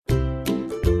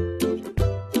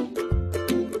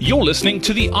You're listening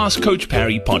to the Ask Coach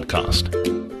Parry podcast.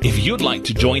 If you'd like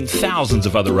to join thousands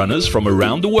of other runners from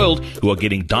around the world who are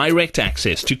getting direct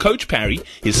access to Coach Parry,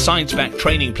 his science-backed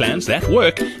training plans that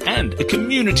work, and a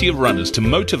community of runners to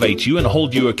motivate you and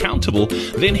hold you accountable,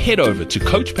 then head over to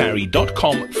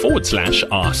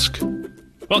coachparry.com/ask.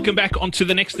 Welcome back onto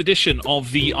the next edition of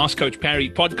the Ask Coach Parry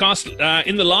podcast.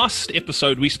 In the last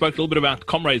episode, we spoke a little bit about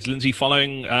Comrades, Lindsay,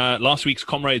 following last week's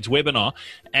Comrades webinar.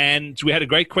 And we had a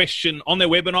great question on their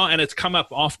webinar, and it's come up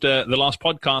after the last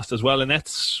podcast as well, and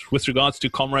that's with regards to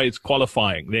Comrades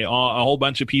qualifying. There are a whole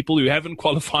bunch of people who haven't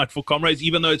qualified for Comrades,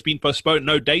 even though it's been postponed,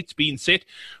 no date's been set.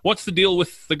 What's the deal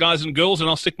with the guys and girls? And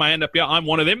I'll stick my hand up here. I'm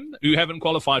one of them who haven't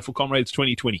qualified for Comrades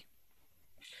 2020.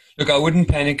 Look, I wouldn't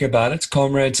panic about it.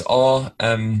 Comrades are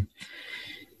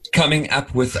coming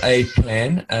up with a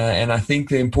plan, and I think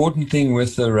the important thing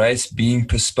with the race being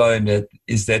postponed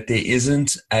is that there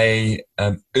isn't a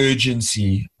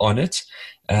urgency on it.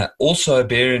 Also,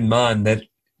 bear in mind that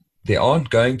there aren't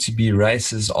going to be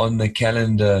races on the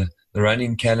calendar, the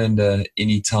running calendar,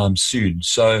 anytime soon.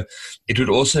 So it would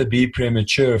also be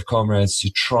premature of Comrades to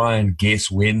try and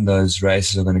guess when those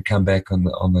races are going to come back on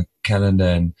the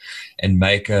calendar and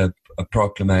make a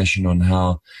proclamation on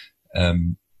how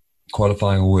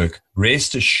qualifying will work.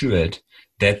 Rest assured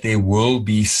that there will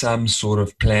be some sort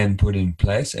of plan put in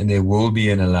place and there will be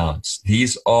an allowance.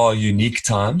 These are unique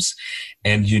times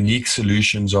and unique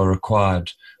solutions are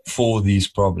required for these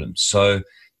problems. So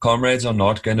Comrades are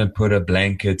not going to put a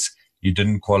blanket, you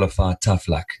didn't qualify, tough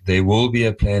luck. There will be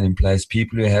a plan in place.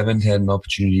 People who haven't had an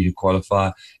opportunity to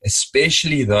qualify,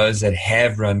 especially those that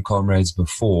have run Comrades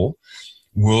before,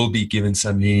 will be given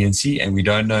some leniency, and we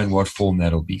don't know in what form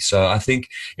that'll be. So I think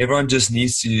everyone just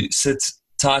needs to sit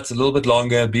tight a little bit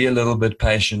longer, be a little bit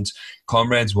patient.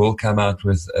 Comrades will come out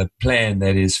with a plan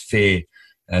that is fair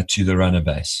to the runner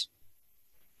base.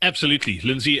 Absolutely,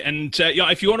 Lindsay. And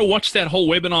if you want to watch that whole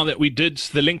webinar that we did,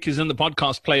 the link is in the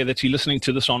podcast player that you're listening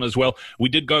to this on as well. We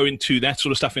did go into that sort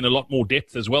of stuff in a lot more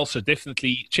depth as well, so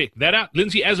definitely check that out.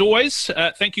 Lindsay, as always,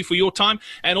 thank you for your time.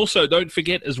 And also, don't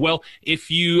forget as well,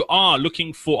 if you are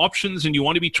looking for options and you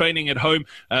want to be training at home,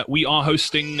 we are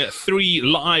hosting 3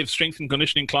 live strength and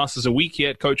conditioning classes a week here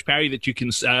at Coach Parry that you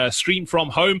can stream from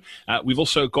home. We've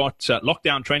also got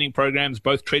lockdown training programs,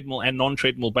 both treadmill and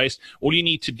non-treadmill based. All you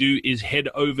need to do is head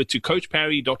over to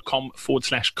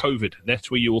coachparry.com/COVID.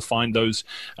 That's where you will find those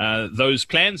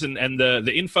plans and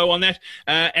the info on that.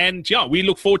 We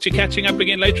look forward to catching up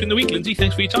again later in the week. Lindsay,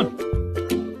 thanks for your time.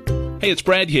 Hey, it's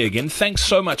Brad here again. Thanks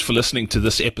so much for listening to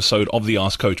this episode of the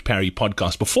Ask Coach Parry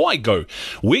podcast. Before I go,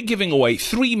 we're giving away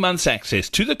 3 months access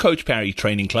to the Coach Parry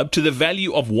Training Club to the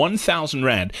value of 1,000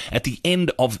 Rand at the end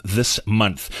of this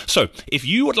month. So if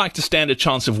you would like to stand a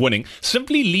chance of winning,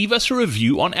 simply leave us a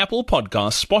review on Apple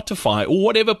Podcasts, Spotify, or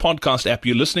whatever podcast app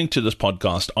you're listening to this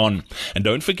podcast on. And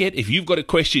don't forget, if you've got a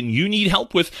question you need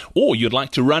help with, or you'd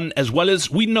like to run as well as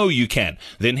we know you can,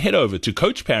 then head over to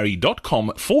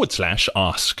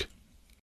coachparry.com/ask.